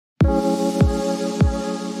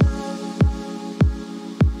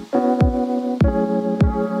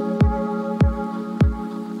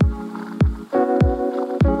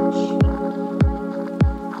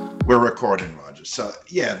recording, Roger. So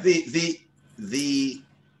yeah, the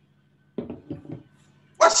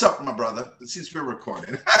what's up, my brother? Since we're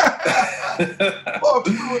recording, well,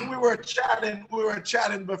 we were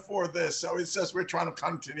chatting before this, so it's just we're trying to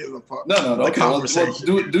continue the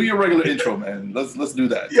conversation. Well, do your regular intro, man. Let's do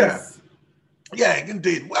that. Yeah. Yeah,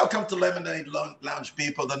 indeed. Welcome to Lemonade Lounge,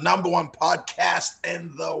 people, the #1 podcast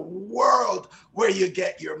in the world where you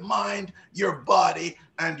get your mind, your body,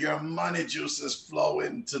 and your money juices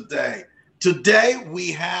flowing today. Today,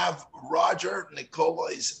 we have Roger.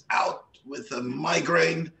 Nicola is out with a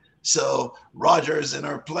migraine. So Roger's in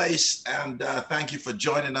her place, and thank you for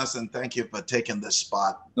joining us, and thank you for taking this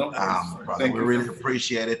spot. No, brother, we really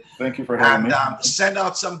appreciate it. Thank you for having me. Send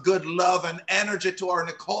out some good love and energy to our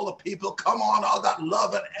Nicola people. Come on, all that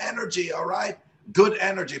love and energy, all right? Good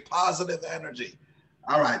energy, positive energy.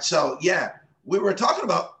 All right, so yeah, we were talking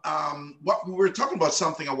about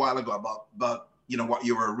something a while ago about what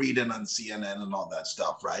you were reading on CNN and all that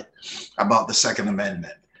stuff, right? About the Second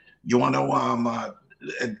Amendment. You want to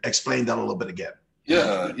explain that a little bit again?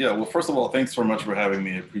 Yeah. Well, first of all, thanks so much for having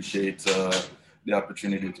me. I appreciate the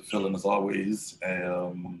opportunity to fill in as always.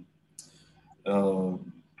 While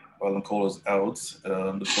Nicola's out,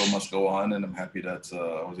 the show must go on, and I'm happy that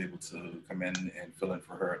I was able to come in and fill in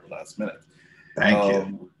for her at the last minute. Thank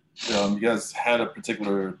you. You guys had a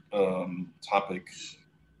particular topic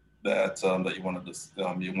that you wanted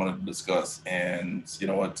to discuss, and you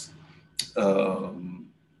know what?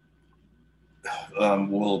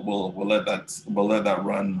 We'll let that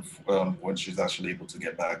run when she's actually able to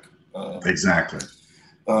get back. Exactly.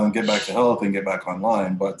 Get back to health and get back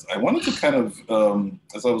online. But I wanted to kind of,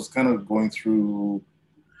 as I was kind of going through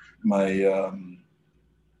my,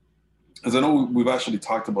 as I know we've actually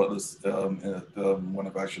talked about this when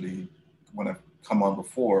I've come on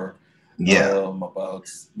before. Yeah. About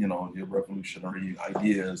your revolutionary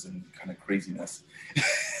ideas and kind of craziness.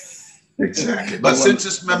 Exactly. But since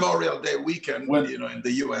it's Memorial Day weekend, in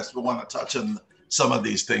the U.S., we want to touch on some of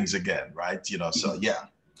these things again, right? So yeah.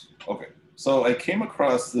 Okay. So I came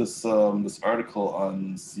across this article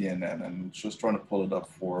on CNN, and just trying to pull it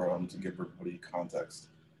up to give everybody context.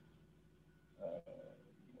 1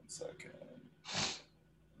 second.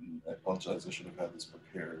 I apologize. I should have had this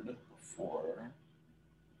prepared before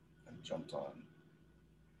I jumped on.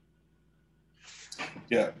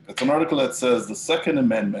 Yeah, it's an article that says the Second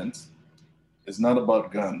Amendment is not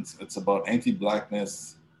about guns. It's about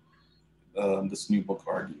anti-blackness. This new book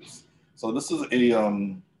argues. So this is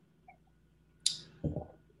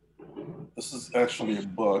actually a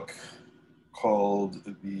book called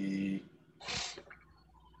the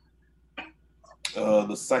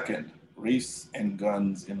Second: Race and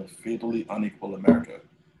Guns in a Fatally Unequal America.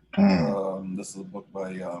 This is a book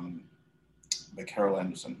by Carol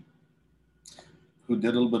Anderson, who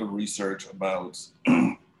did a little bit of research about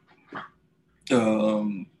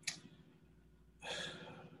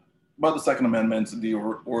the Second Amendment, the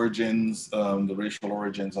origins, the racial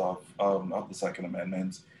origins of the Second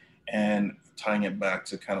Amendment, and tying it back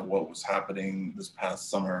to kind of what was happening this past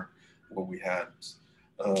summer, where we had,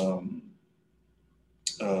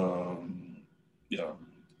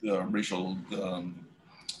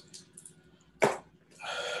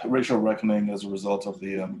 racial reckoning as a result of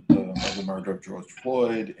the murder of George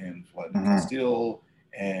Floyd and Floyd and Castile,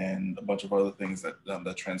 and a bunch of other things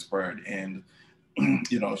that transpired, and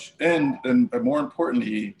and more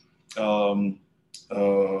importantly,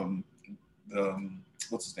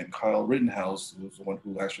 what's his name? Kyle Rittenhouse was the one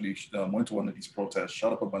who actually went to one of these protests,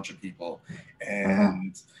 shot up a bunch of people,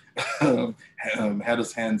 and had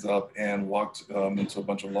his hands up and walked into a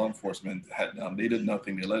bunch of law enforcement. They did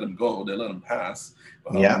nothing. They let him go. They let him pass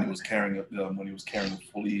when he was carrying a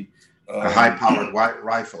fully a high-powered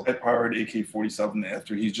rifle, high-powered AK-47.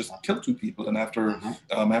 After he just killed 2 people, and after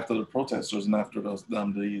the protesters and after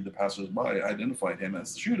the passers-by identified him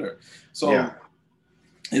as the shooter. So. Yeah.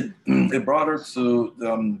 It brought her to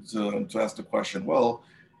ask the question. Well,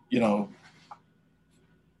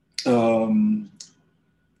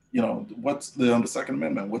 what's the Second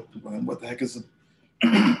Amendment? What the heck is it?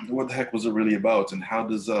 What the heck was it really about? And how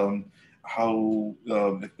does if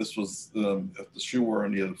this was if the shoe were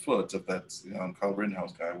on the other foot, if that Kyle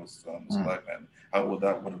Rittenhouse guy was a black man, how would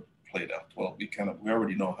that would have played out? Well, we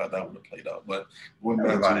already know how that would have played out. But going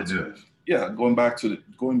back to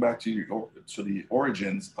the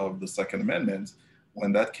origins of the Second Amendment,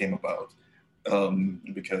 when that came about,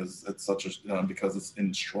 because it's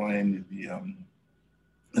enshrined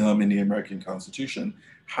in the American Constitution.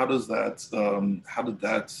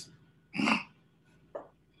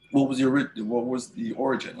 What was the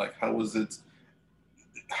origin? Like, how was it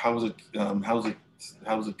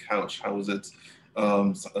couched? How is it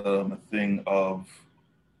a thing of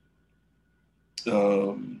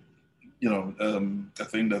um, a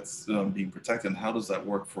thing that's being protected? And how does that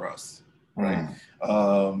work for us, right?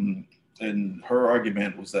 And her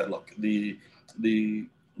argument was that, look, the the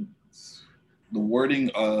wording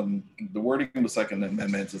of the Second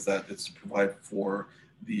Amendment is that it's to provide for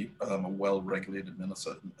the a well-regulated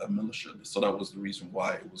militia. So that was the reason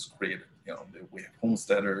why it was created. We have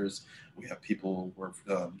homesteaders, we have people who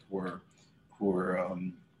are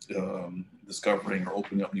discovering or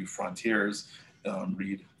opening up new frontiers,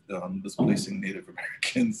 displacing Native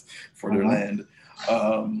Americans for their land.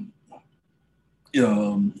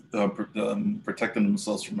 Protecting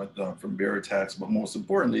themselves from bear attacks, but most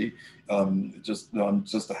importantly, just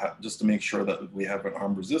to make sure that we have an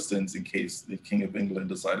armed resistance in case the King of England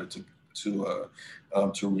decided to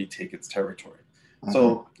retake its territory.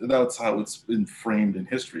 So that's how it's been framed in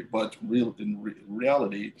history. But in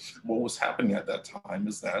reality, what was happening at that time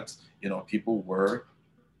is that people were,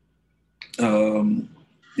 the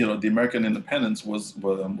American independence was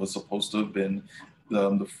supposed to have been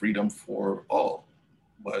the freedom for all,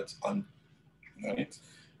 but right.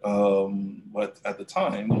 But at the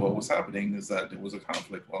time, what was happening is that there was a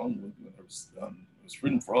conflict. Well, it was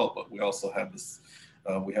freedom for all, but we also have this.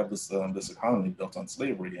 We have this economy built on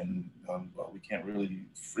slavery, and we can't really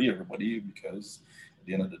free everybody because at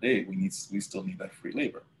the end of the day, we still need that free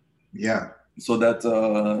labor. Yeah. So that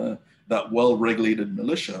well-regulated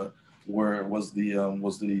militia was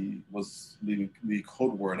the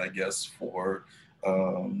code word, I guess, for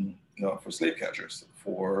slave catchers,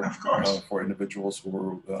 for individuals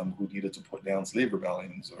who needed to put down slave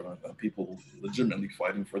rebellions, or people legitimately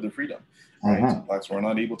fighting for their freedom. Right? Blacks were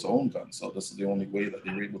not able to own guns, so this is the only way that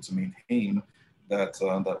they were able to maintain that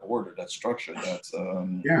order, that structure, that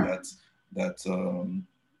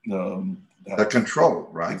control,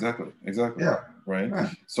 right? Exactly. Yeah. Right. Yeah.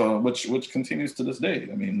 So which continues to this day.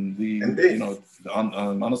 I mean,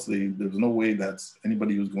 honestly, there's no way that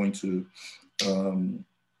anybody who's going to. And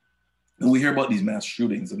we hear about these mass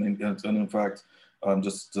shootings, and in fact,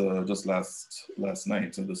 just last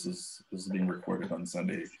night, and this is being recorded on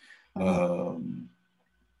Sunday. What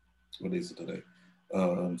is it today?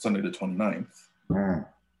 Sunday the 29th.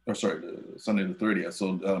 Or sorry, Sunday the 30th.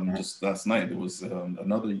 So just last night, there was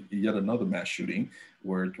yet another mass shooting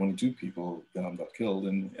where 22 people got killed.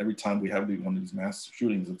 And every time we have one of these mass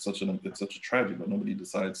shootings, it's such a tragedy, but nobody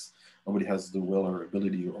has the will or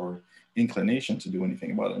ability or inclination to do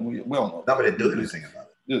anything about it. And we all know nobody do anything about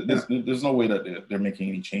it. There's no way that they're making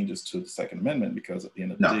any changes to the Second Amendment, because at the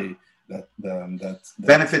end of the day, that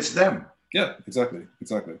benefits them. Yeah, exactly.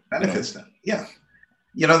 Benefits them. Yeah.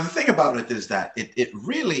 The thing about it is that it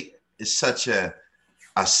really is such a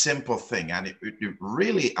simple thing, and it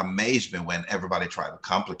really amazed me when everybody tried to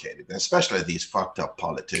complicate it, especially these fucked up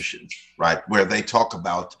politicians, right? Where they talk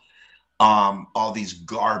about all these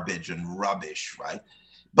garbage and rubbish, right?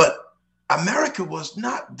 But America was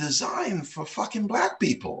not designed for fucking black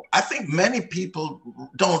people. I think many people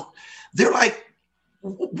don't. They're like,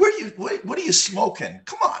 what are you smoking?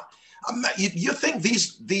 Come on. You think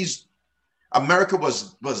these America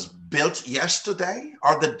was built yesterday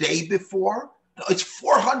or the day before? No, it's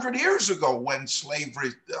 400 years ago when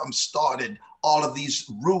slavery started. All of these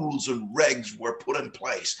rules and regs were put in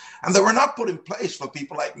place, and they were not put in place for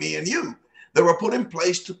people like me and you. They were put in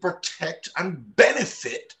place to protect and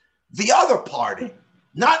benefit the other party,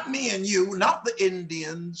 not me and you, not the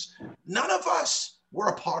Indians. None of us were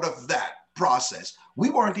a part of that process. We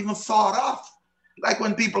weren't even thought of. Like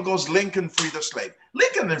when people goes, Lincoln freed the slave.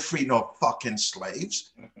 Lincoln didn't free no fucking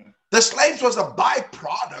slaves. The slaves was a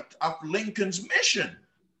byproduct of Lincoln's mission.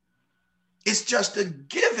 It's just a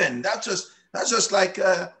given. That's just like,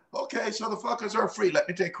 okay, so the fuckers are free. Let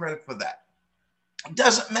me take credit for that. It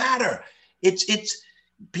doesn't matter. It's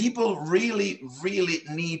people really, really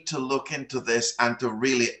need to look into this and to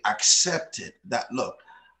really accept it. That look,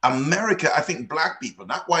 America, I think black people,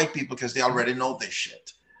 not white people, because they already know this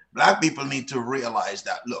shit. Black people need to realize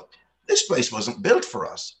that, look, this place wasn't built for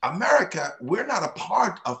us. America, we're not a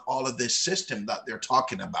part of all of this system that they're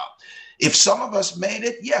talking about. If some of us made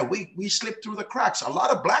it, yeah, we slipped through the cracks. A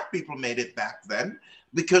lot of black people made it back then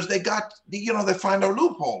because they got, they find a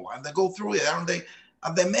loophole and they go through it and they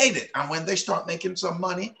made it. And when they start making some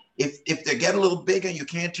money, if they get a little big and you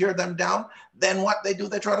can't tear them down, then what they do,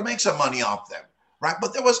 they try to make some money off them, right?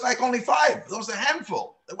 But there was like only 5. There was a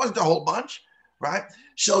handful. There wasn't a whole bunch. Right.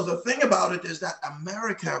 So the thing about it is that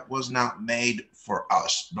America was not made for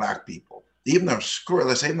us, black people. Even a squirrel,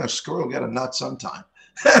 they say even a squirrel get a nut sometime.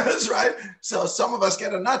 That's right. So some of us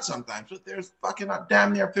get a nut sometimes, but there's fucking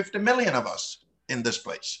damn near 50 million of us in this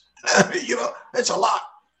place. You know, it's a lot,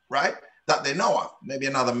 right? That they know of. Maybe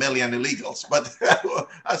another million illegals, but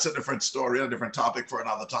that's a different story, a different topic for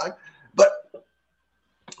another time. But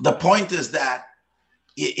the point is that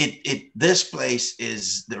this place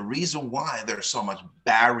is the reason why there's so much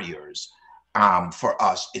barriers for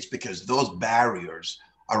us. It's because those barriers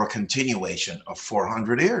are a continuation of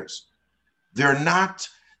 400 years. They're not,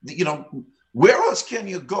 you know, where else can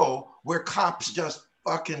you go where cops just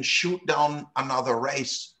fucking shoot down another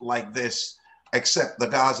race like this, except the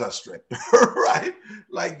Gaza Strip, right?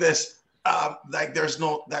 Like this, like there's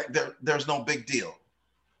no big deal.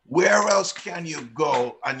 Where else can you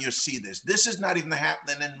go and you see this? This is not even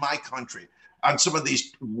happening in my country, on some of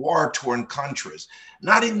these war-torn countries.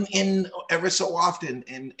 Not in ever so often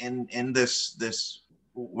in this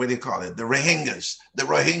what do you call it? The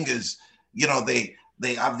Rohingyas, you know, they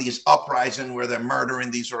have these uprisings where they're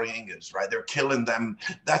murdering these Rohingyas, right? They're killing them.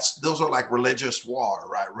 Those are like religious war,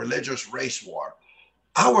 right? Religious race war.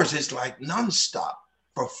 Ours is like nonstop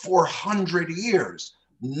for 400 years,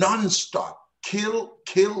 nonstop. Kill,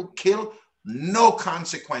 kill, kill, no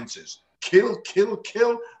consequences. Kill, kill,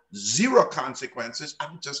 kill, zero consequences,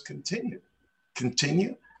 and just continue,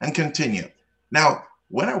 and continue. Now,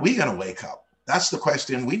 when are we going to wake up? That's the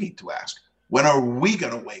question we need to ask. When are we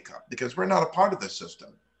going to wake up? Because we're not a part of this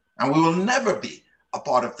system, and we will never be a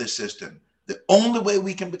part of this system. The only way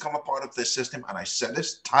we can become a part of this system, and I said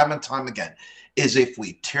this time and time again, is if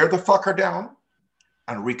we tear the fucker down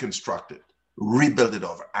and reconstruct it, rebuild it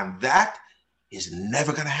over. And that is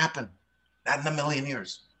never going to happen. Not in a million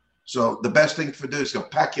years. So the best thing to do is go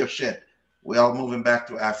pack your shit. We're all moving back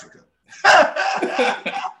to Africa.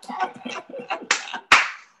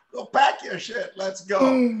 Go pack your shit. Let's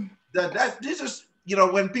go. This is, you know,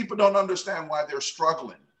 when people don't understand why they're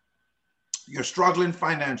struggling. You're struggling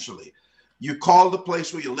financially. You call the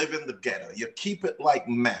place where you live in the ghetto. You keep it like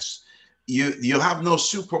mess. You have no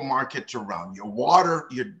supermarket around.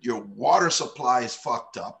 Your water supply is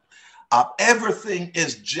fucked up. Everything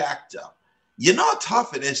is jacked up. You know how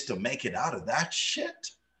tough it is to make it out of that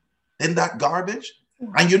shit, in that garbage?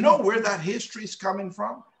 And you know where that history is coming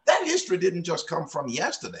from? That history didn't just come from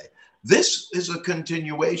yesterday. This is a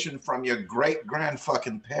continuation from your great-grand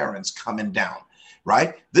fucking parents coming down,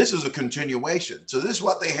 right? This is a continuation. So this is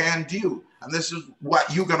what they hand you, and this is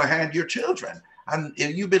what you're going to hand your children. And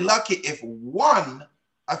you'd be lucky if one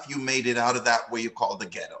of you made it out of that where you call the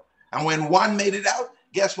ghetto. And when one made it out,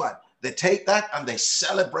 guess what? They take that and they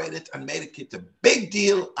celebrate it and make it a big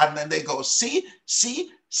deal. And then they go, see,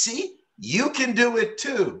 you can do it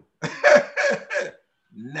too.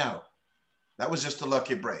 No, that was just a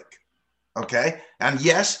lucky break. Okay. And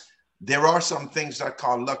yes, there are some things that are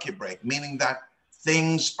called lucky break, meaning that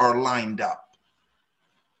things are lined up.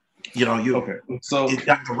 You know, so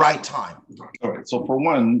at the right time. All right. So for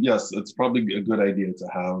one, yes, it's probably a good idea to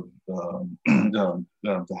have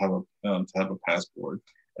a passport.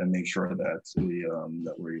 And make sure that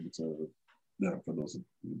that we're able to, for those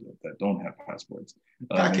that don't have passports,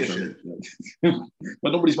 but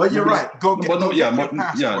nobody's. But you're right.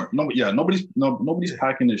 Nobody's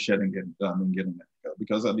packing this shit and getting it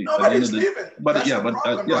because at the end of the. But it's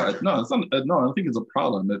not. No, I think it's a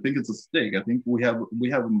problem. I think it's a stake. I think we have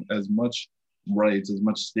as much rights, as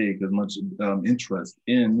much stake, as much interest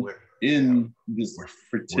in this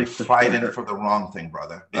we're fighting for the wrong thing,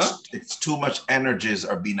 brother. It's too much energies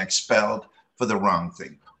are being expelled for the wrong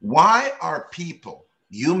thing. Why are people,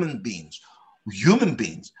 human beings,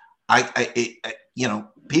 you know,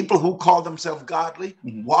 people who call themselves godly,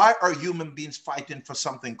 why are human beings fighting for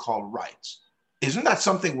something called rights? Isn't that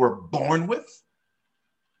something we're born with?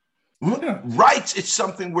 Yeah. Rights is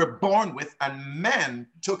something we're born with, and men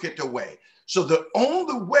took it away. So the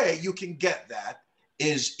only way you can get that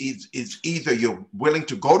is either you're willing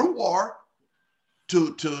to go to war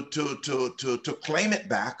to claim it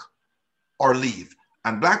back, or leave.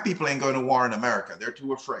 And black people ain't going to war in America. They're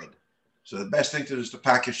too afraid. So the best thing to do is to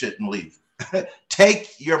pack your shit and leave.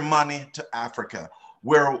 Take your money to Africa.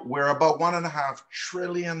 We're about $1.5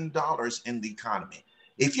 trillion in the economy.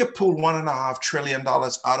 If you pull $1.5 trillion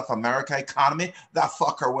out of America economy, that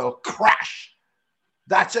fucker will crash.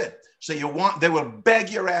 That's it. So they will beg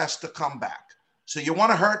your ass to come back. So you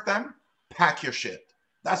want to hurt them? Pack your shit.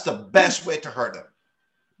 That's the best way to hurt them,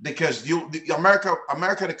 because the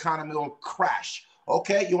American economy will crash.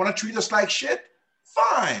 Okay, you want to treat us like shit?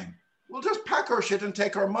 Fine. We'll just pack our shit and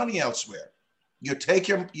take our money elsewhere. You take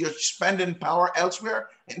your spending power elsewhere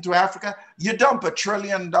into Africa. You dump $1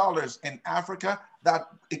 trillion in Africa, that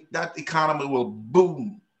economy will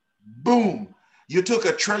boom, boom. You took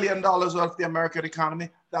 $1 trillion off the American economy,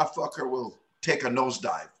 that fucker will take a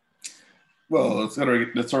nosedive. Well, it's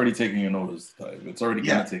already taking a nosedive. It's already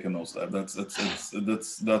Yeah. going to take a nosedive.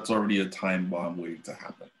 That's already a time bomb waiting to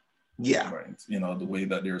happen. Yeah. Right. You know, the way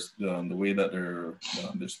that they're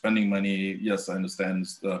spending money. Yes, I understand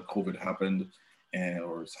COVID happened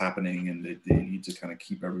or it's happening, and they need to kind of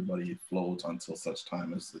keep everybody afloat until such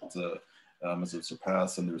time as it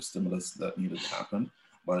surpassed and there's stimulus that needed to happen.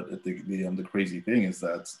 But the crazy thing is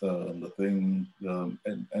that the thing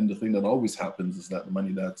that always happens is that the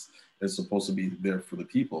money that is supposed to be there for the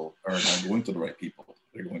people are not going to the right people.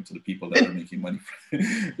 They're going to the people that are making money.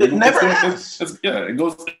 It never has.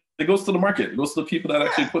 It goes to the market. It goes to the people that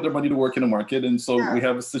actually put their money to work in the market. And so we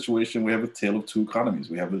have a situation. We have a tale of two economies.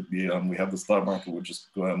 We have the stock market, which is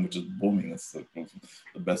booming. It's the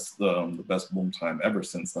best boom time ever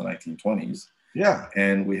since the 1920s. Yeah.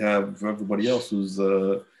 And we have everybody else who's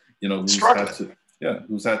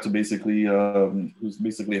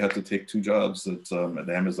basically had to take two jobs at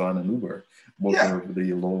Amazon and Uber, both are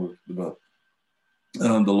the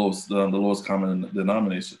lowest common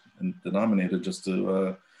denominator just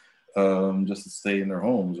to stay in their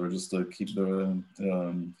homes, or just to keep paying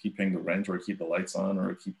the rent, or keep the lights on,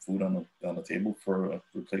 or keep food on the table for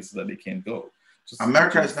places that they can't go.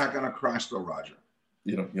 America is not going to crash, though, Roger.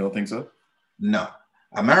 You don't think so? No,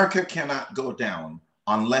 America cannot go down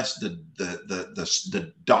unless the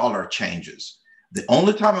dollar changes. The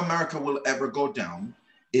only time America will ever go down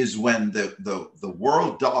is when the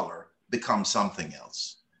world dollar becomes something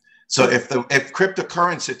else. So if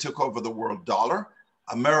cryptocurrency took over the world dollar,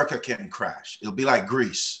 America can crash. It'll be like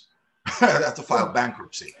Greece. They have to file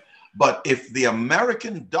bankruptcy. But if the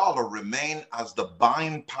American dollar remain as the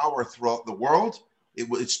buying power throughout the world,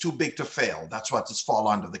 it's too big to fail. That's what it's fall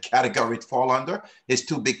under. The category it fall under is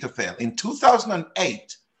too big to fail. In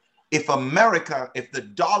 2008, if the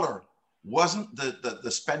dollar wasn't the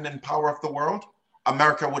spending power of the world,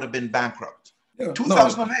 America would have been bankrupt.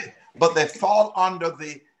 2008. But they fall under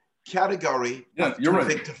the category of too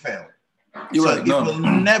big to fail. It will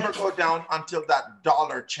never go down until that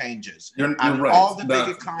dollar changes. You're right. All the big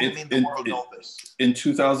economy in the world know this. In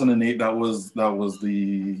 2008, that was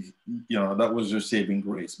your saving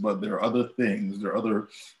grace. But there are other things.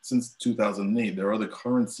 Since 2008, there are other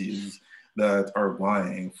currencies that are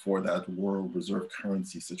vying for that world reserve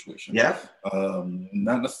currency situation. Yeah.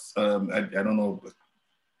 Not necessarily. I don't know.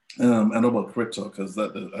 I don't know about crypto, because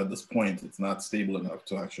at this point it's not stable enough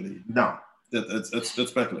to actually. No. It's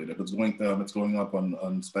speculative. It's going up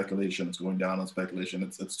on speculation. It's going down on speculation.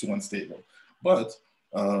 It's too unstable. But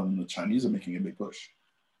the Chinese are making a big push.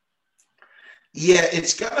 Yeah,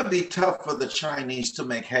 it's gonna be tough for the Chinese to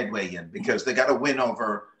make headway in, because they got to win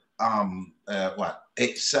over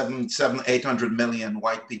 800 million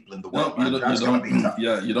white people in the world. That's gonna be tough.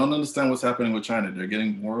 Yeah, you don't understand what's happening with China. They're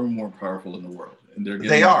getting more and more powerful in the world, and they're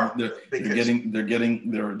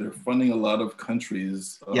funding a lot of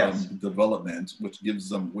countries' development,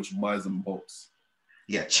 which buys them votes.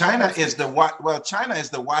 Yeah, China is the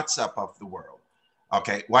WhatsApp of the world.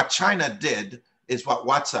 Okay, what China did is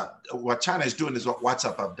what China is doing is what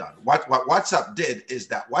WhatsApp have done. What WhatsApp did is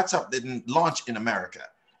that WhatsApp didn't launch in America.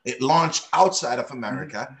 It launched outside of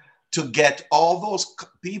America to get all those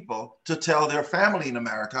people to tell their family in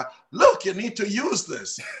America, look, you need to use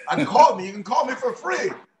this and call me. You can call me for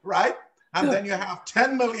free, right? And then you have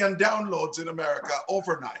 10 million downloads in America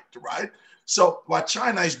overnight, right? So what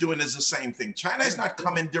China is doing is the same thing. China is not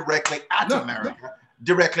coming directly at America,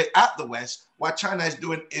 directly at the West. What China is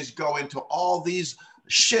doing is going to all these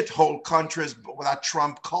shithole countries that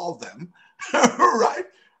Trump called them, right?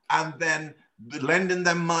 And then lending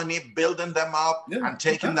them money, building them up, and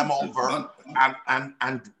taking them over,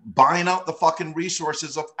 and buying out the fucking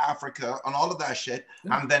resources of Africa and all of that shit.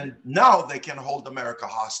 And then now they can hold America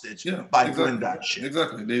hostage by doing that shit.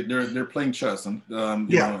 Exactly. They're playing chess, and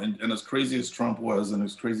and as crazy as Trump was, and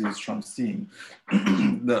as crazy as Trump's team,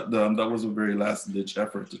 that was a very last ditch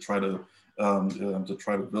effort to try to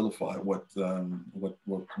vilify what's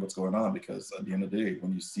going on. Because at the end of the day,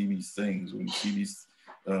 when you see these things, when you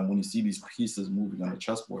see these pieces moving on the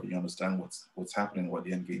chessboard, you understand what's happening, what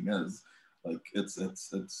the end game is. Like it's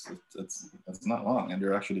not long, and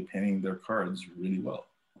they're actually playing their cards really well.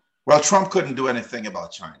 Well, Trump couldn't do anything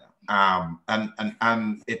about China,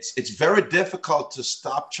 and it's very difficult to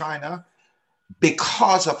stop China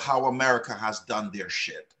because of how America has done their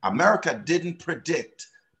shit. America didn't predict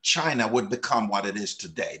China would become what it is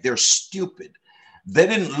today. They're stupid. They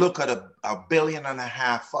didn't look at a 1.5 billion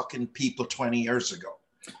fucking people 20 years ago.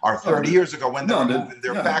 Or 30 years ago when they were moving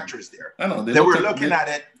their factories there. I know. They were looking at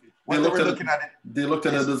it. They looked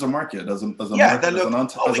at it as a market, as an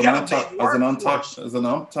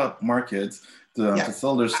untapped market to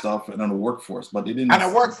sell their stuff and on a workforce, but they didn't. And a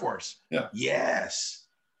workforce. Yeah. Yes.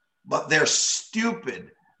 But they're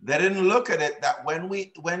stupid. They didn't look at it that when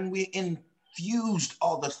we infused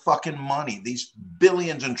all this fucking money, these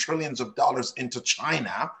billions and trillions of dollars into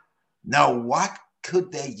China, now what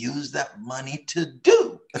could they use that money to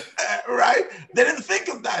do? Right? They didn't think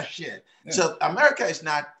of that shit. Yeah. So America is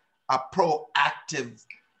not a proactive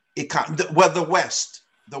economy. Well,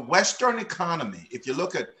 the Western economy, if you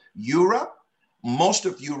look at Europe, most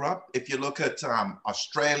of Europe, if you look at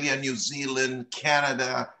Australia, New Zealand,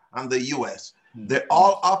 Canada, and the US, they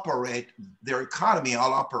all operate, their economy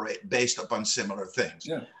all operate based upon similar things.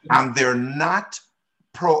 Yeah. And they're not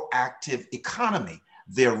proactive economy.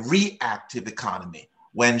 They're reactive economy.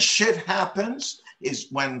 When shit happens,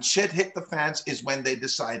 when shit hit the fans, is when they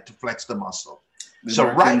decide to flex the muscle. The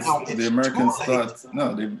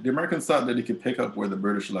Americans thought that they could pick up where the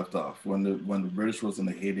British left off when the British was in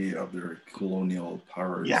the heyday of their colonial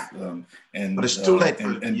powers. Yeah. But it's too late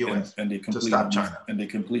for the US to stop China. And they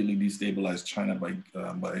completely destabilized China by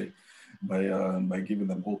giving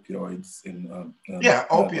them opioids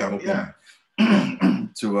opium.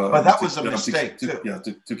 But that was a mistake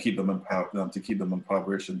to keep them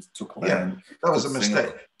impoverished and took land. Yeah, that was a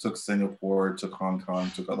mistake. Took Singapore, took Hong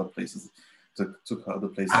Kong, took other places. Took other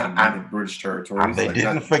places in British territories. And they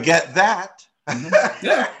didn't forget that. Mm-hmm.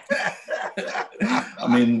 Yeah. I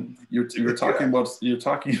mean, you're talking about a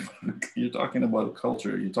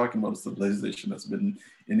culture. You're talking about a civilization that's been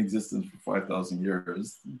in existence for 5,000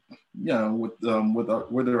 years. Yeah, with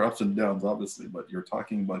their ups and downs, obviously. But you're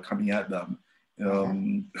talking about coming at them,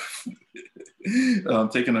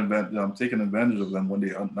 taking advantage of them when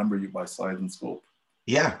they outnumber you by size and scope.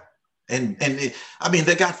 Yeah. And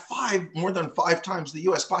they got more than 5 times the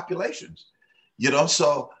U.S. populations,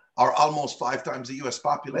 so are almost 5 times the U.S.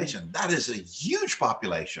 population. That is a huge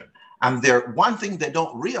population. And one thing they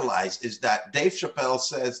don't realize is that Dave Chappelle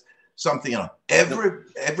says something,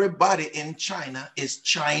 everybody in China is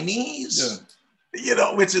Chinese. Yeah.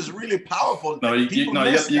 Which is really powerful. You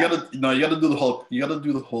gotta do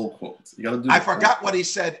the whole quote. I forgot what he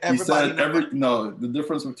said. The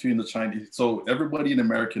difference between the Chinese. So everybody in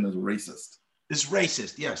America is racist. Is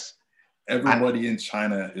racist, yes. Everybody in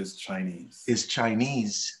China is Chinese. Is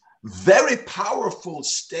Chinese. Very powerful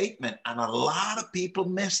statement, and a lot of people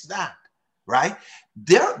miss that, right?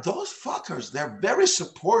 Those fuckers, they're very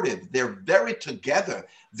supportive. They're very together.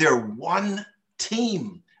 They're one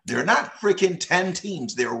team. They're not freaking 10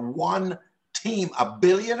 teams. They're one team, $1.5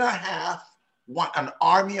 billion, an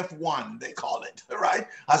army of one, they call it, right?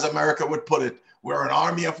 As America would put it, we're an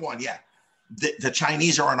army of one. Yeah. The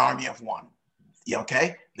Chinese are an army of one.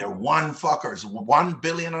 Okay? They're one fuckers. $1.5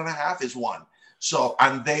 billion is one. So,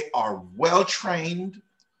 and they are well trained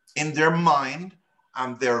in their mind,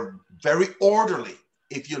 and they're very orderly.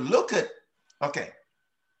 If you look at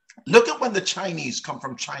when the Chinese come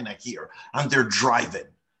from China here and they're driving,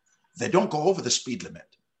 they don't go over the speed limit.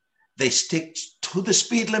 They stick to the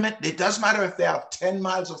speed limit. It doesn't matter if they have 10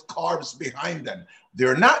 miles of cars behind them.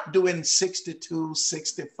 They're not doing 62,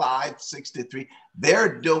 65, 63.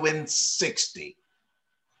 They're doing 60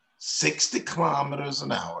 kilometers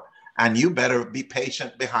an hour. And you better be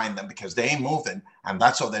patient behind them because they ain't moving. And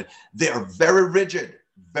that's how they're very rigid,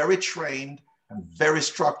 very trained, and very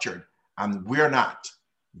structured. And we're not.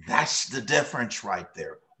 That's the difference right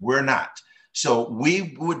there. We're not. So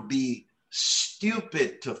we would be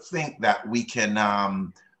stupid to think that we can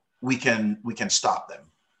stop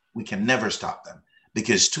them. We can never stop them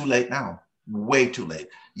because it's too late now, way too late.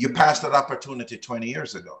 You passed that opportunity 20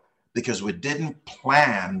 years ago because we didn't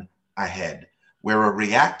plan ahead. We're a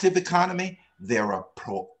reactive economy. They're a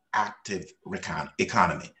proactive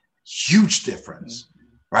economy. Huge difference,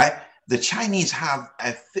 right? The Chinese have,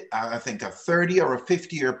 I think, a 30 or a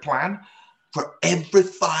 50-year plan for every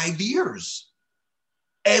 5 years.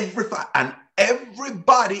 And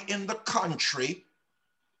everybody in the country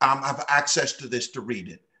have access to this to read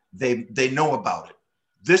it. They know about it.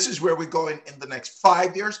 This is where we're going in the next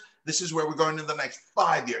 5 years. This is where we're going in the next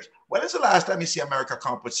 5 years. When is the last time you see America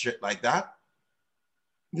come up with shit like that?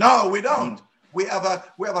 No, we don't. We have a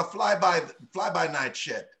fly-by night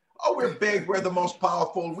shit. Oh, we're big. We're the most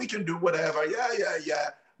powerful. We can do whatever.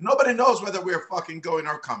 Yeah. Nobody knows whether we're fucking going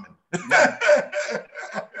or coming.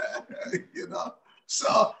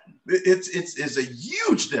 So it's a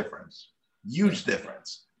huge difference. Huge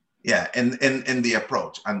difference. Yeah, in the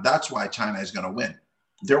approach. And that's why China is going to win.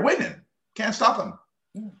 They're winning. Can't stop them.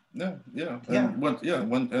 Yeah. And when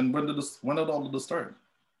did all of this start?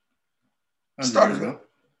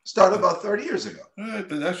 Started about 30 years ago.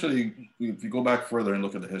 Actually, if you go back further and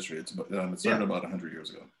look at the history, it started about 100 years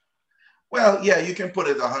ago. Well, yeah, you can put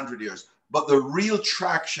it 100 years, but the real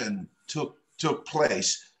traction took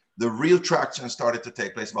place. The real traction started to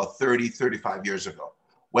take place about 30, 35 years ago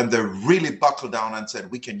when they really buckled down and said,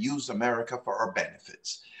 we can use America for our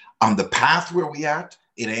benefits. On the path where we at,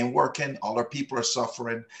 it ain't working. All our people are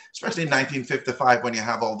suffering, especially in 1955 when you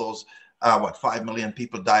have all those, 5 million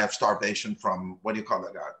people die of starvation from, what do you call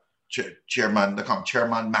it? Chairman, they call him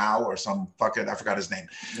Chairman Mao or some fucking, I forgot his name.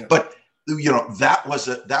 Yeah. But that was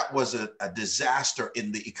a disaster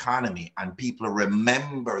in the economy, and people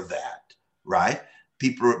remember that, right?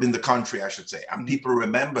 People in the country, I should say, and people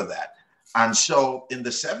remember that. And so in the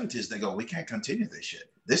 70s, they go, we can't continue this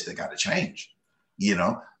shit. This thing got to change,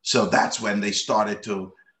 So that's when they started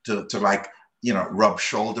to like, rub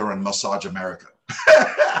shoulder and massage America.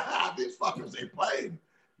 These fuckers ain't playing,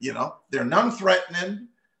 they're non-threatening.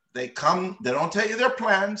 They come, they don't tell you their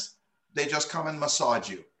plans. They just come and massage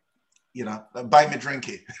you. Buy me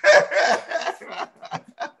drinky.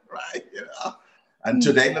 Right, And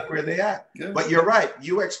today, look where they at. Yeah. But you're right.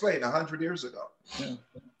 You explained 100 years ago. Yeah.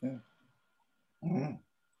 Mm-hmm.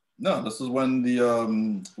 No, this is when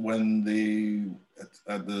when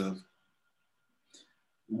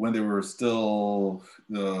they were still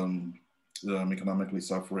economically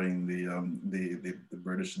suffering. The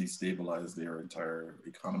British destabilized their entire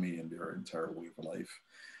economy and their entire way of life.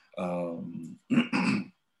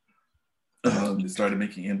 They started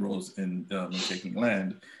making inroads in taking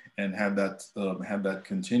land, and had that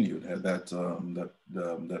continued,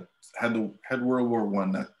 had World War I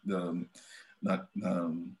not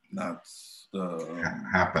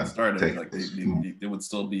happened, started, like they would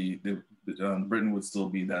still be, Britain would still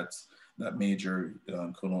be that major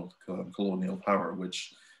colonial power,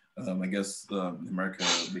 which I guess America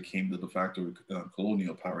became the de facto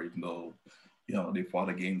colonial power, even though they fought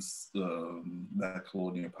against that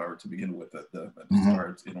colonial power to begin with at the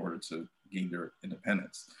start in order to gain their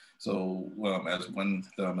independence. So as one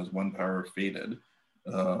power faded,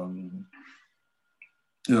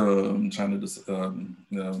 China it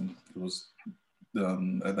was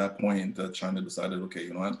at that point that China decided, okay,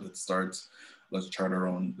 you know what, let's chart our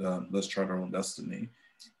own destiny,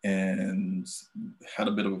 and had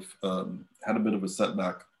a bit of a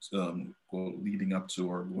setback leading up to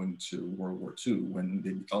or going to World War II, when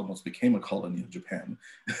they almost became a colony of Japan,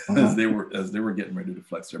 as they were getting ready to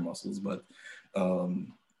flex their muscles. But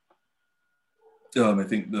I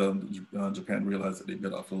think Japan realized that they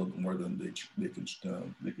bit off a little bit more than they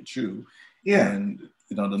could chew. Yeah. And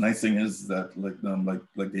the nice thing is that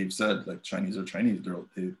like Dave said, like Chinese are Chinese.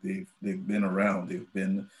 They've been around. They've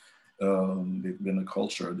been a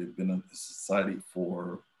culture. They've been a society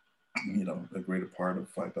for a greater part of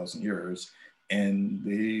 5,000 years, and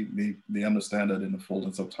they understand that in the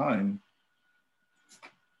fullness of time,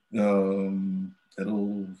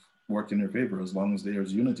 it'll work in their favor as long as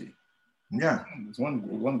there's unity. Yeah, it's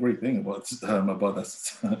one great thing about that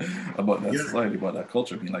society, about that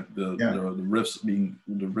culture being like the rifts. You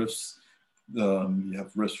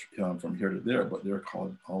have rifts from here to there, but they're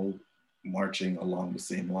all marching along the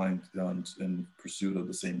same line in pursuit of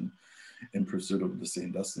the same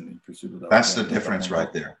destiny. That's the difference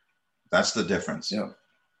right there. That's the difference. Yeah,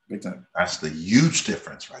 big time. That's the huge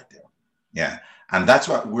difference right there. Yeah, and that's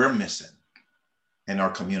what we're missing in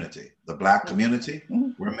our community, the Black community.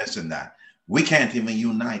 Mm-hmm. We're missing that. We can't even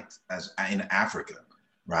unite as in Africa,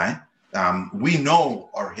 right? We know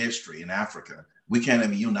our history in Africa. We can't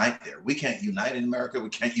even unite there. We can't unite in America. We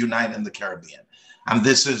can't unite in the Caribbean. And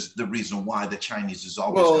this is the reason why the Chinese is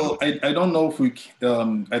always. Well, I don't know if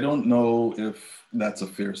I don't know if that's a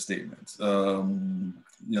fair statement.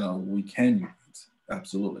 We can unite,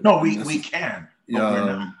 absolutely. No, we can.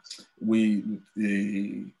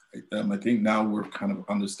 I think now we're kind of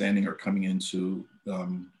understanding or coming into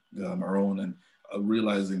our own, and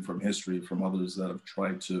realizing from history, from others that have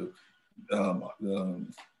tried to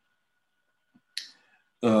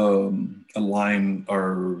align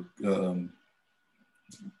our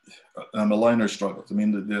struggles. I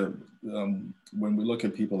mean, when we look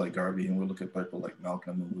at people like Garvey, and we look at people like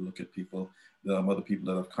Malcolm, and we look at people, other people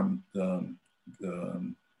that have come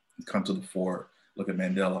to the fore, look at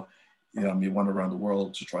Mandela. You went around the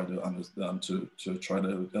world to try to understand, to try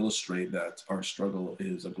to illustrate that our struggle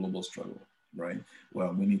is a global struggle, right?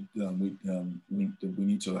 Well, we need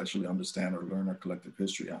to actually understand or learn our collective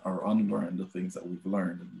history, or unlearn the things that we've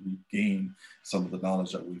learned, and regain some of the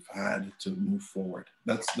knowledge that we've had to move forward.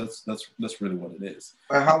 That's really what it is.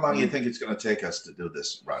 How long do you think it's going to take us to do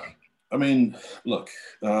this, Ronnie? I mean, look,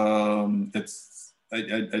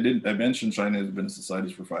 I mentioned China has been a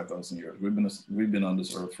society for 5,000 years. We've been on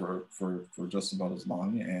this earth for just about as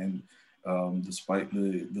long, and despite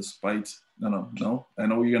no, I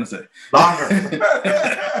know what you're gonna say. Longer.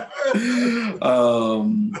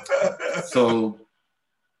 So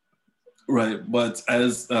right, but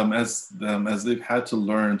as they've had to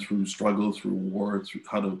learn through struggle, through war, through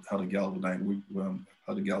how to galvanize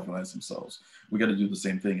themselves, we got to do the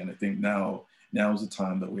same thing. And I think now is the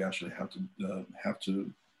time that we actually have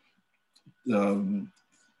to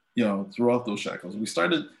throw out those shackles. We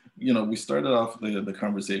started off the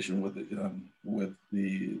conversation with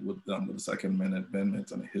the Second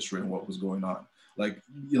Amendment and the history and what was going on. Like,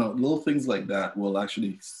 little things like that will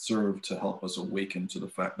actually serve to help us awaken to the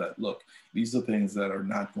fact that, look, these are things that are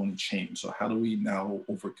not going to change. So how do we now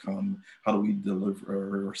overcome? How do we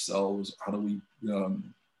deliver ourselves? How do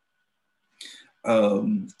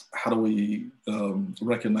we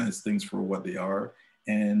recognize things for what they are,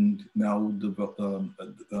 and now develop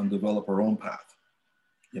our own path?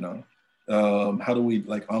 How do we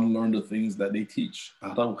unlearn the things that they teach?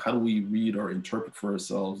 How do we read or interpret for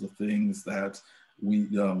ourselves the things that we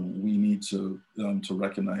need to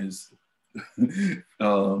recognize?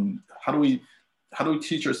 How do we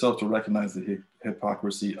teach ourselves to recognize the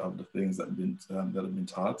hypocrisy of the things that have been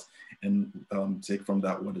taught, and take from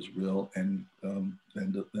that what is real, and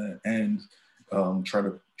try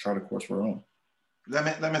to course for our own?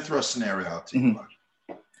 Let me throw a scenario out to you.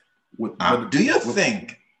 Mm-hmm. Do you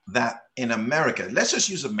think that in America, let's just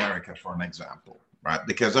use America for an example, right?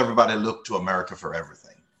 Because everybody look to America for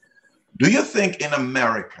everything. Do you think in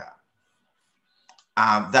America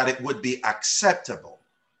that it would be acceptable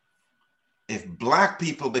if Black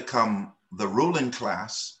people become the ruling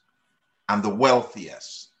class and the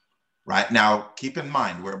wealthiest? Right now, keep in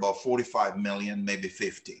mind, we're about 45 million, maybe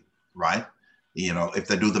 50, right? If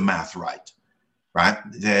they do the math right. Right,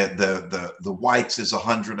 the whites is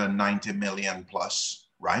 190 million plus,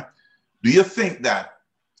 right? Do you think that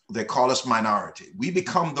they call us minority? We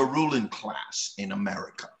become the ruling class in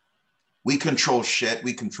America. We control shit.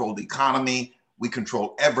 We control the economy. We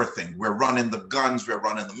control everything. We're running the guns. We're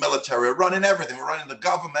running the military. We're running everything. We're running the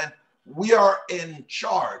government. We are in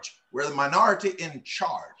charge. We're the minority in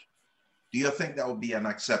charge. Do you think that would be an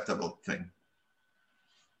acceptable thing?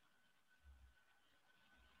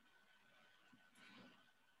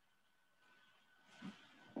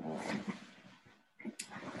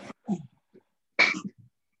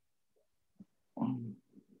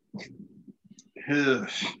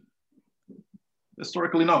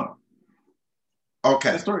 Historically, no.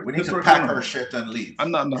 Okay. We need to pack our shit and leave.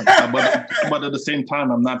 I'm not but at the same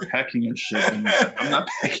time, I'm not packing your shit. I'm not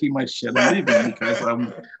packing my shit and leaving, because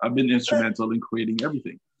I've been instrumental in creating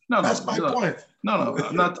everything. That's my point. No,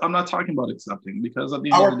 I'm not talking about accepting, because at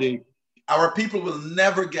the end of the day, our people will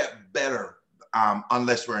never get better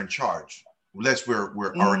unless we're in charge. Unless we're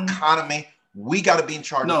our economy, we got to be in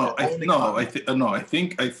charge. I think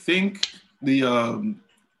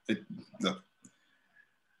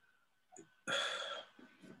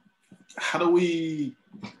how do we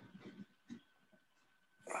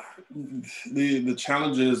the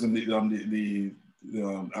challenges and I don't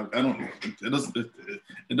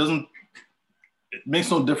it makes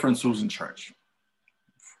no difference who's in charge,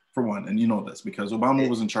 for one, and this because Obama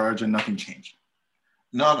was in charge and nothing changed.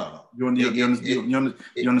 No. You understand?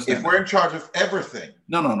 If we're in charge of everything.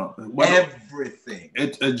 No. Everything.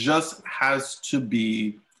 It just has to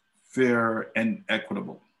be fair and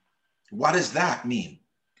equitable. What does that mean?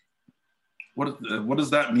 What does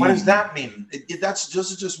that mean? What does that mean? That's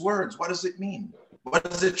just words. What does it mean? What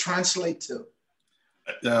does it translate to?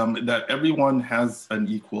 That everyone has an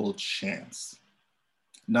equal chance.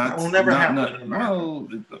 That will never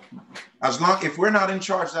happen. If we're not in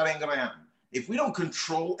charge, that ain't gonna happen. If we don't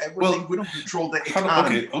control everything, we don't control the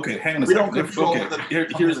economy. Okay, hang on a second. We don't control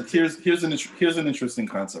here's an interesting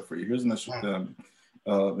concept for you. Here's an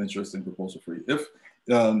interesting proposal for you.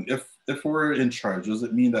 If we're in charge, does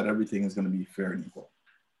it mean that everything is going to be fair and equal?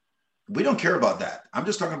 We don't care about that. I'm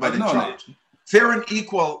just talking about in charge. Fair and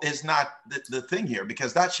equal is not the thing here,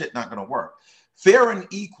 because that shit not going to work. Fair and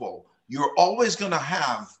equal, you're always going to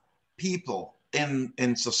have people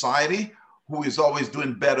in society who is always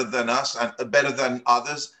doing better than us and better than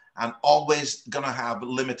others, and always going to have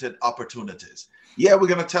limited opportunities. Yeah, we're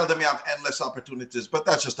going to tell them you have endless opportunities, but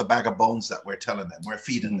that's just a bag of bones that we're telling them. We're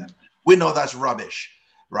feeding them. We know that's rubbish,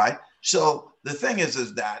 right? So the thing is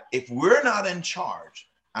that if we're not in charge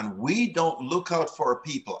and we don't look out for our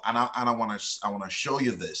people, and I want to show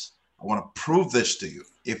you this. I want to prove this to you.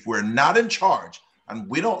 If we're not in charge and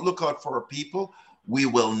we don't look out for our people, we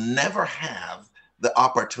will never have the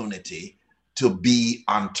opportunity to be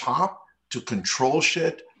on top, to control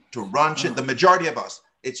shit, to run shit. The majority of us,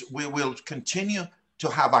 we will continue to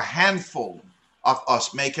have a handful of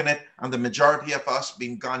us making it, and the majority of us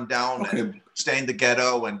being gunned down and staying in the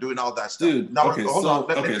ghetto and doing all that stuff. Dude, now, okay, hold on.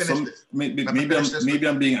 Let me finish this. Maybe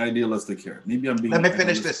I'm being idealistic here. Let me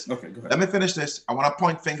finish this. Okay, go ahead. Let me finish this. I want to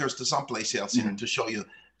point fingers to someplace else here to show you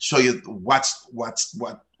what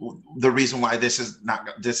the reason why this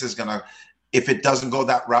is gonna, if it doesn't go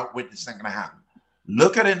that route, it's not gonna happen.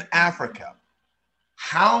 Look at in Africa,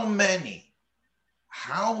 how many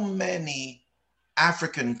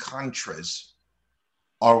African countries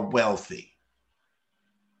are wealthy?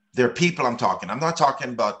 They're people I'm talking. I'm not talking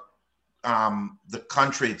about the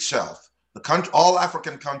country itself. All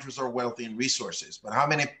African countries are wealthy in resources, but how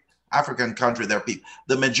many African countries there are people?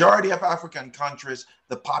 The majority of African countries,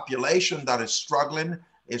 the population that is struggling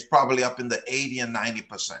is probably up in the 80 and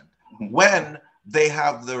 90%. When they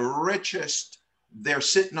have the richest, they're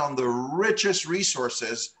sitting on the richest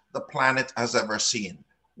resources the planet has ever seen.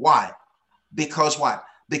 Why? Because what?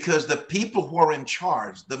 Because the people who are in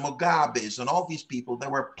charge, the Mugabes and all these people, they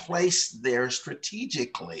were placed there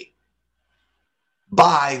strategically.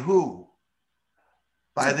 By who?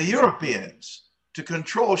 By the Europeans, to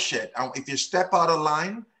control shit. And if you step out of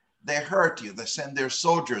line, they hurt you. They send their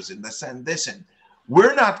soldiers in, they send this in.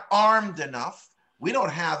 We're not armed enough. We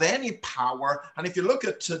don't have any power. And if you look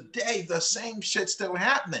at today, the same shit's still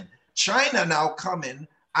happening. China now come in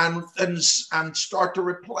and start to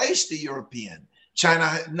replace the European.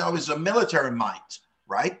 China now is a military might,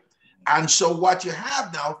 right? And so what you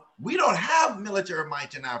have now, we don't have military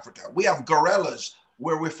might in Africa. We have guerrillas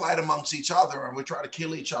where we fight amongst each other and we try to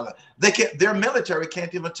kill each other. Their military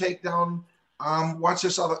can't even take down, what's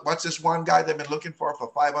this one guy they've been looking for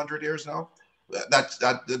 500 years now?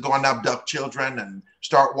 That go and abduct children and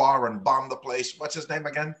start war and bomb the place. What's his name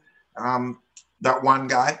again? That one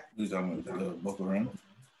guy. Who's talking about Boko Haram?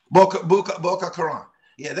 Boko Haram.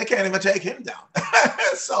 Yeah, they can't even take him down.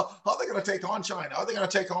 So how are they going to take on China? How are they going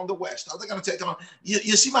to take on the West? How are they going to take on?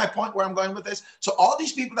 You see my point where I'm going with this? So all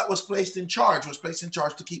these people that was placed in charge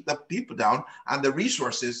to keep the people down, and the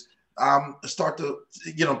resources start to,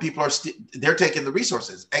 people they're taking the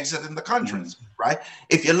resources, exiting the countries, right?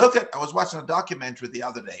 If you look at, I was watching a documentary the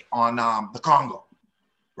other day on the Congo,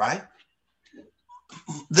 right?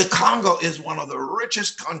 The Congo is one of the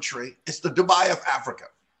richest country. It's the Dubai of Africa,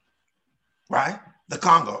 right? The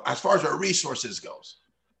Congo, as far as our resources goes.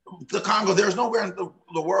 The Congo, there's nowhere in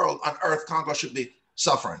the world on earth Congo should be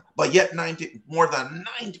suffering, but yet more than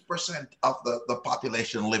 90% of the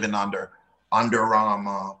population living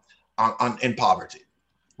in poverty,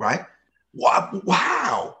 right?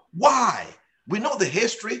 Wow, why? We know the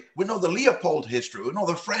history, we know the Leopold history, we know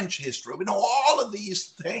the French history, we know all of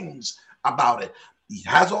these things about it. He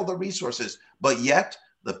has all the resources, but yet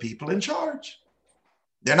the people in charge,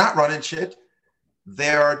 they're not running shit.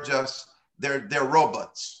 They're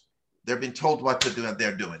robots. They're being told what to do and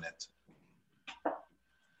they're doing it.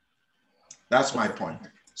 That's my point.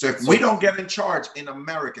 So if we don't get in charge in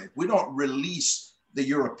America, if we don't release the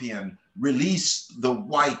European, release the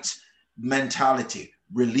white mentality,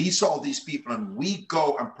 release all these people, and we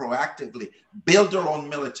go and proactively build our own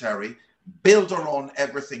military, build our own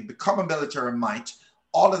everything, become a military might,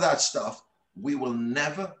 all of that stuff, we will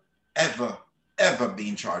never, ever be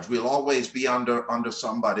in charge. We'll always be under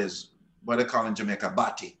somebody's, what they call in Jamaica,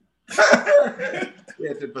 bati.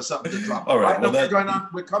 Waiting for something to drop. All right, now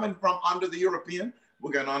we're coming from under the European,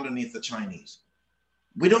 we're going underneath the Chinese.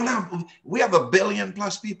 We have 1 billion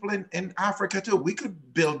plus people in Africa too. We could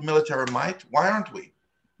build military might. Why aren't we?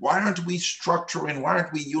 Why aren't we structuring? Why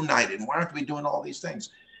aren't we uniting? Why aren't we doing all these things?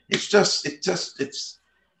 It's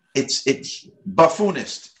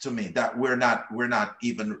buffoonist to me that we're not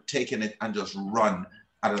even taking it and just run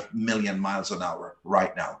at 1,000,000 miles an hour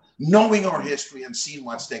right now, knowing our history and seeing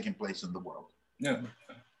what's taking place in the world. Yeah.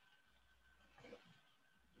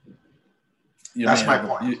 That's my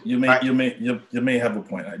point. You may have a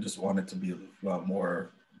point. I just want it to be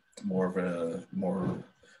more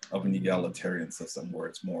of an egalitarian system where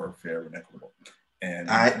it's more fair and equitable. And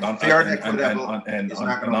fair and equitable is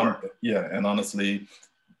not going to work. Yeah, and honestly,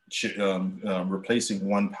 replacing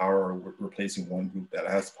one power or replacing one group that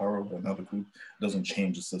has power with another group doesn't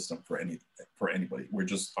change the system for anybody. We're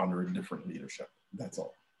just under a different leadership. That's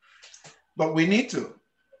all. But we need to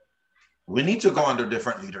go under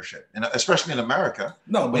different leadership, and especially in America.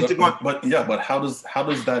 No, but how does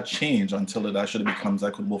that change until it actually becomes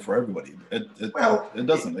equitable for everybody? It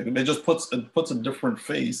doesn't. It just puts a different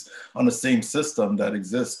face on the same system that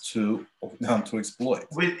exists to exploit.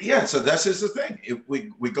 So this is the thing. If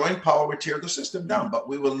we go in power, we tear the system down, but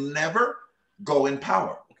we will never go in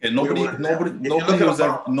power. Okay, nobody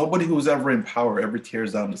who's ever in power ever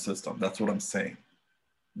tears down the system. That's what I'm saying.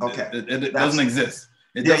 Okay. It doesn't exist.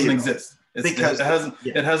 It There doesn't you go. exist. Because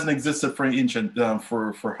it hasn't existed for ancient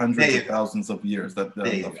for hundreds of go. thousands of years of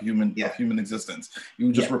Yeah. human existence.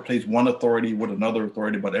 You just Yeah. replace one authority with another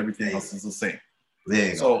authority, but everything There you else is the same. There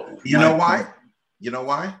you go. So You know why? You know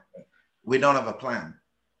why? We don't have a plan.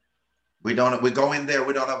 We go in there,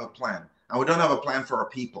 we don't have a plan. And we don't have a plan for our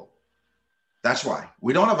people. That's why.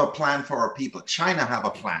 We don't have a plan for our people. China have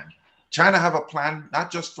a plan. China have a plan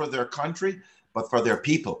not just for their country, but for their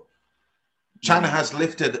people. China has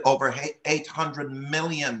lifted over 800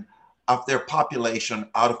 million of their population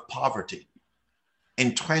out of poverty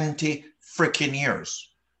in 20 freaking years.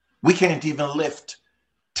 We can't even lift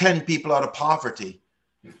 10 people out of poverty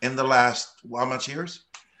in the last, how much years?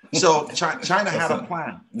 So China had a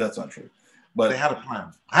plan. That's not true. But they had a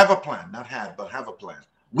plan. Have a plan. Not had, but have a plan.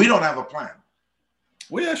 We don't have a plan.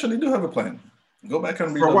 We actually do have a plan. Go back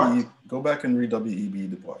and read W.E.B.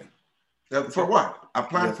 Du Bois. For what? A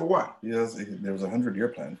plan for what? Yes, there was a 100-year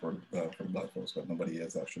plan for Black folks, but nobody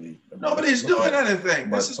has actually. Nobody's doing anything.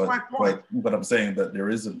 This is my point. But I'm saying that there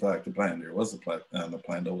is in fact a plan. There was a plan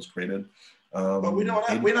that was created. But we're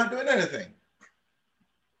not doing anything.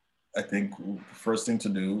 I think the first thing to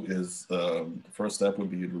do is the first step would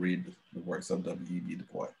be to read the works of W.E.B. Du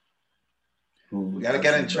Bois. We got to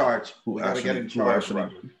get in charge.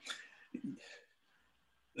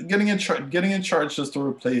 Getting in charge just to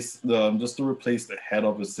replace the head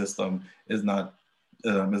of the system is not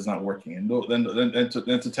working. And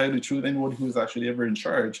to tell you the truth, anyone who's actually ever in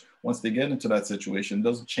charge, once they get into that situation,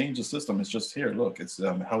 doesn't change the system. It's just here. Look, it's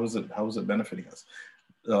how is it benefiting us?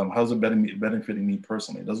 How's it benefiting me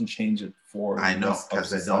personally? It doesn't change it for. I know, because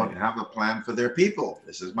they don't have a plan for their people.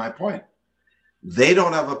 This is my point. They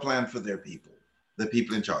don't have a plan for their people. The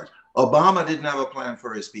people in charge. Obama didn't have a plan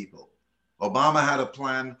for his people. Obama had a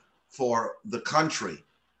plan for the country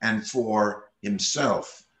and for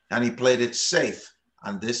himself, and he played it safe.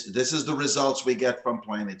 And this is the results we get from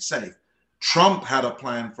playing it safe. Trump had a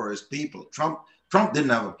plan for his people. Trump didn't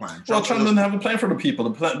have a plan. Trump didn't have a plan for the people.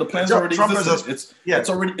 The plan's already existed. It's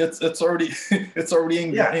already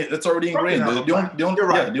ingrained.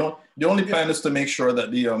 The only plan is to make sure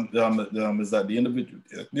that the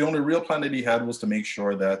only real plan that he had was to make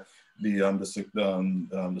sure that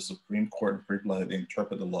the Supreme Court of people had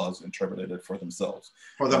interpreted the laws, interpreted it for themselves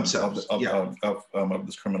of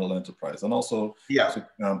this criminal enterprise, and also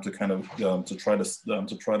to try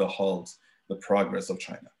to halt the progress of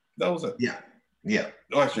China. That was it. I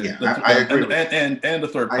agree. And the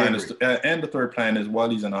third plan is while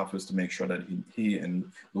he's in office to make sure that he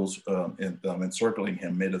and those encircling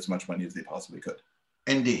him made as much money as they possibly could.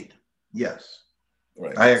 Indeed, yes.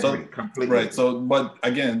 Right. I agree completely. Right. So, but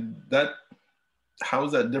again, how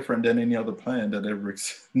is that different than any other plan that ever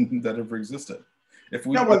existed? That's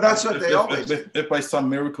what they always. If by some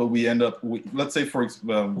miracle we end up, let's say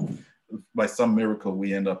by some miracle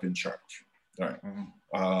we end up in charge, all right? Mm-hmm.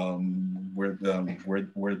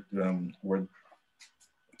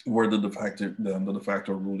 We're the de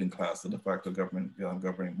facto ruling class, the de facto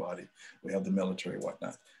governing body. We have the military,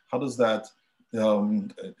 whatnot. How does that?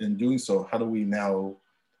 In doing so, how do we now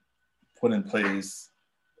put in place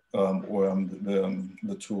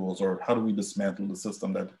the tools, or how do we dismantle the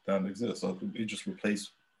system that exists? So we just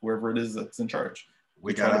replace whoever it is that's in charge.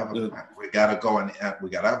 We gotta have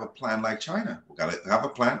a plan like China. We gotta have a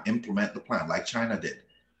plan, implement the plan like China did.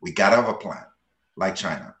 We gotta have a plan like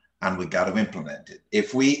China, and we gotta implement it.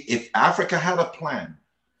 If Africa had a plan,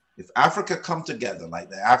 if Africa come together like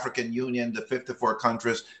the African Union, the 54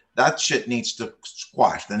 countries, that shit needs to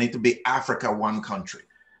squash. There need to be Africa one country.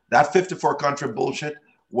 That 54 country bullshit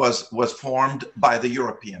was formed by the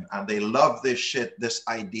European, and they love this shit, this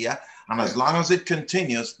idea. And as long as it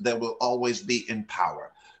continues, they will always be in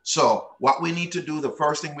power. So what we need to do, the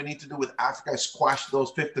first thing we need to do with Africa is squash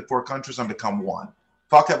those 54 countries and become one.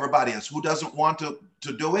 Fuck everybody else. Who doesn't want to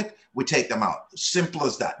do it, we take them out. Simple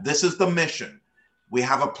as that. This is the mission. We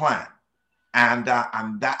have a plan, and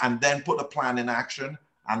then put a plan in action.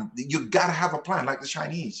 And you gotta have a plan, like the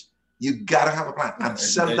Chinese. You gotta have a plan and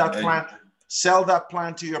sell that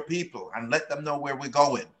plan to your people and let them know where we're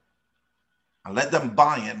going, and let them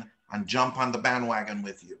buy in and jump on the bandwagon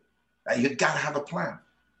with you. You gotta have a plan.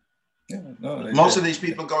 Most of these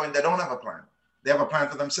people they don't have a plan. They have a plan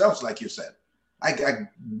for themselves, like you said. I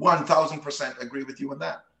 1000% agree with you on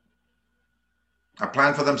that. A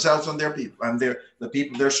plan for themselves and their people and the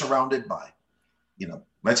people they're surrounded by.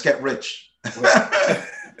 Let's get rich.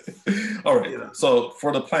 All right. So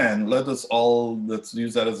for the plan, let's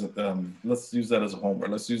use that as a homework.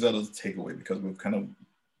 Let's use that as a takeaway, because we've kind of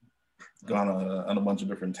gone on a bunch of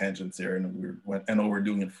different tangents here, and I know we're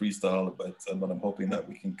doing it freestyle, but I'm hoping that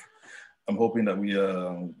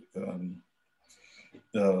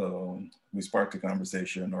we sparked a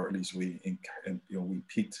conversation, or at least we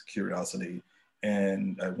piqued curiosity.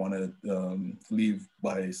 And I want to leave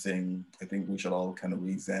by saying I think we should all kind of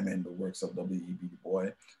re-examine the works of W.E.B. Du Bois,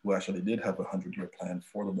 who actually did have a 100-year plan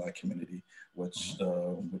for the Black community, which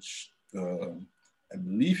I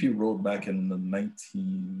believe he wrote back in the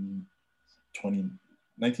 1929,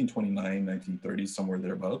 1930s, somewhere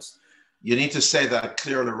thereabouts. You need to say that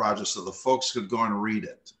clearly, Roger, so the folks could go and read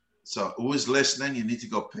it. So who is listening, you need to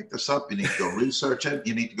go pick this up. You need to go research it.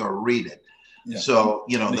 You need to go read it. Yeah. So,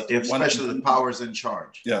 especially the powers in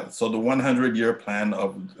charge. Yeah. So the 100-year plan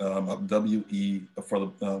of the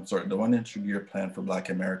 100-year plan for Black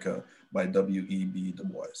America by W.E.B. Du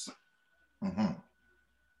Bois. Mm-hmm.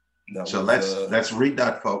 So let's read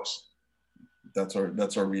that, folks. That's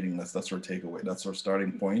our reading list. That's our takeaway. That's our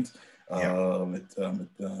starting point. Yeah.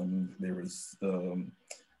 There was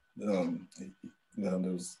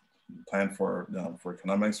plan for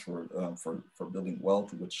economics, for building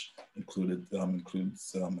wealth, which includes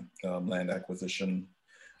land acquisition,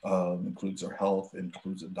 includes our health,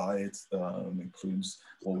 includes a diet, includes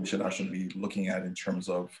what we should actually be looking at in terms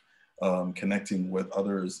of connecting with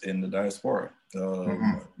others in the diaspora,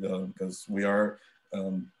 because we are.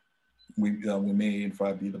 We may in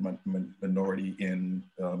fact be the minority in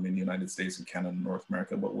the United States and Canada and North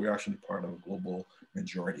America, but we're actually part of a global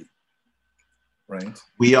majority, right?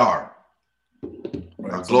 We are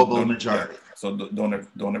right? a global majority. Yeah. So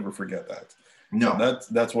don't ever forget that. No, so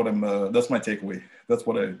that's what I'm. That's my takeaway. That's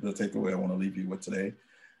the takeaway I want to leave you with today.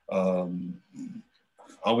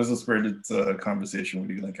 Always a spirited conversation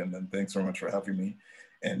with you, Lincoln, and thanks so much for having me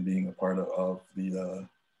and being a part of the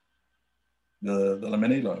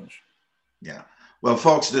Lemonade Lounge. Yeah. Well,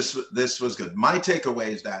 folks, this was good. My takeaway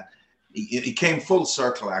is that it came full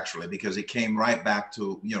circle, actually, because it came right back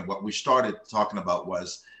to, what we started talking about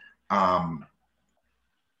was the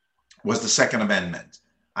Second Amendment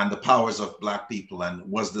and the powers of Black people, and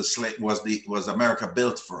was America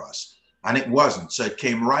built for us? And it wasn't. So it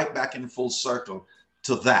came right back in full circle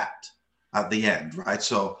to that at the end, right?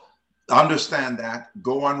 So understand that,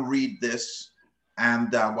 go and read this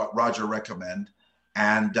and what Roger recommend.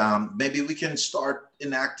 And maybe we can start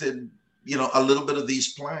enacting, a little bit of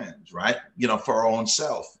these plans, right? For our own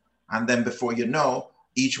self. And then before you know,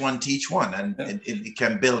 each one teach one, and it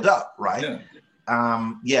can build up, right?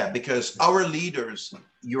 Yeah. Because our leaders,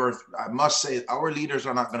 I must say, our leaders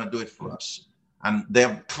are not going to do it for us. And they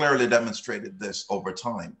have clearly demonstrated this over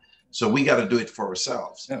time. So we got to do it for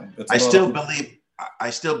ourselves. Yeah, I still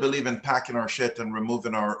believe in packing our shit and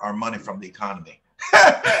removing our money from the economy.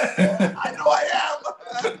 I know I am.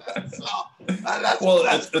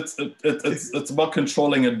 It's about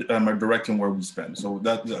controlling and directing where we spend. So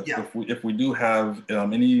if we do have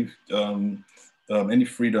any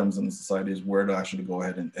freedoms in the society, is where to actually go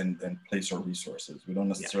ahead and place our resources. We don't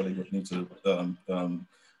necessarily need to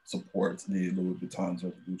support the Louis Vuittons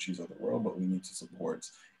or the Gucci's of the world, but we need to support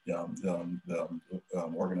the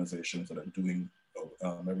organizations that are doing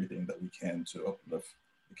everything that we can to uplift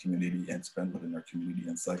the community and spend within our community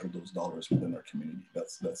and cycle those dollars within our community.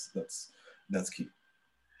 That's key.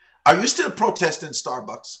 Are you still protesting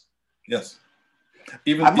Starbucks? Yes.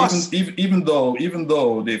 Even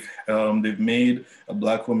though they've made a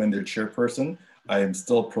Black woman their chairperson, I am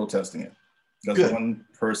still protesting it. Because one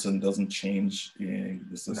person doesn't change the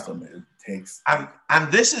system. No. It takes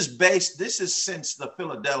and this is since the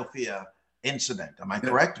Philadelphia incident. Am I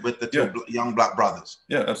correct? With the two young Black brothers.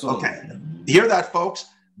 Yeah, absolutely. Okay. Hear that, folks?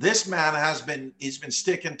 This man he's been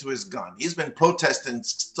sticking to his gun. He's been protesting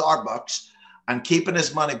Starbucks and keeping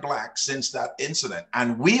his money Black since that incident.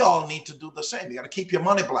 And we all need to do the same. You got to keep your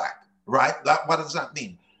money Black, right? What does that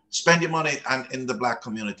mean? Spend your money in the Black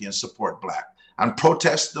community and support Black, and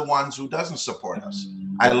protest the ones who doesn't support us.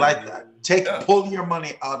 I like that. Pull your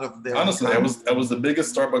money out of there. Honestly, I was the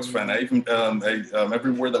biggest Starbucks fan. I even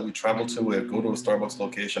everywhere that we traveled to, we'd go to a Starbucks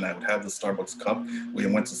location. I would have the Starbucks cup. We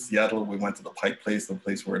went to Seattle. We went to the Pike Place, the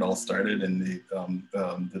place where it all started, and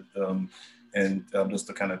just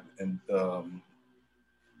to kind of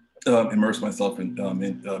immerse myself into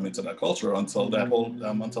that culture until that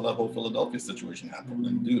whole Philadelphia situation happened.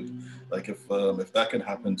 And dude, like if that could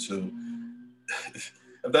happen to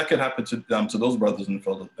those brothers in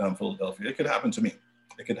Philadelphia, it could happen to me.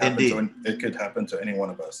 It could happen to any one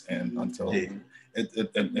of us. And until it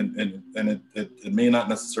may not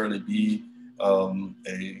necessarily be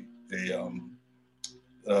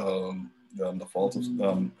the fault of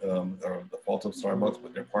or the fault of Starbucks,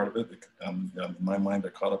 but they're part of it. In my mind,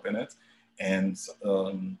 they're caught up in it, and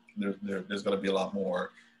there's got to be a lot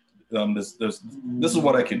more. This is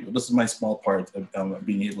what I can do. This is my small part of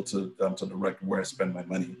being able to direct where I spend my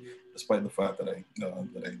money, despite the fact that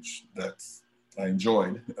I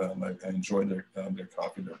enjoyed their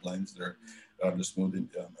coffee, their blends, their smoothie,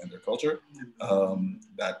 and their culture.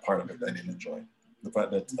 That part of it I didn't enjoy. The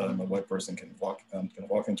fact that a white person can walk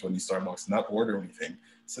into any Starbucks, not order anything,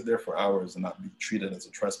 sit there for hours, and not be treated as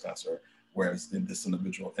a trespasser, whereas in this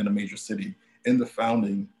individual in a major city, in the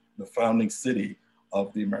founding city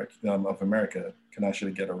of America, can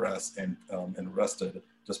actually get arrested and arrested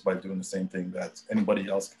just by doing the same thing that anybody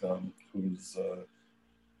else who's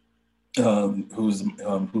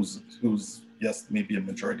yes, maybe a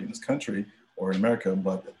majority in this country or in America,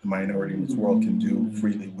 but the minority in this world can do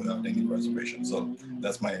freely without any reservation. So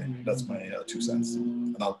that's my 2 cents,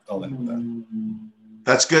 and I'll end with that.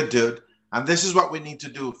 That's good, dude. And this is what we need to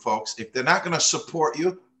do, folks. If they're not going to support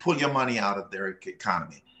you, pull your money out of their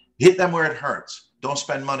economy. Hit them where it hurts. Don't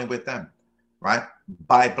spend money with them, right?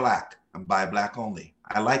 Buy black and buy black only.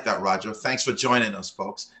 I like that, Roger. Thanks for joining us,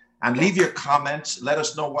 folks. And leave your comments. Let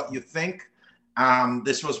us know what you think.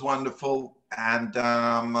 This was wonderful. And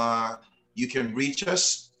you can reach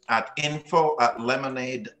us at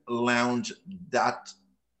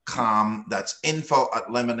info@lemonadelounge.com. That's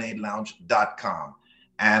info@lemonadelounge.com.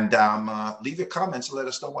 And leave your comments and let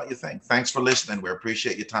us know what you think. Thanks for listening. We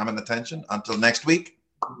appreciate your time and attention. Until next week,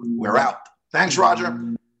 we're out. Thanks,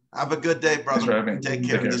 Roger. Have a good day, brother. Take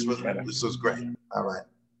care. This was great. All right.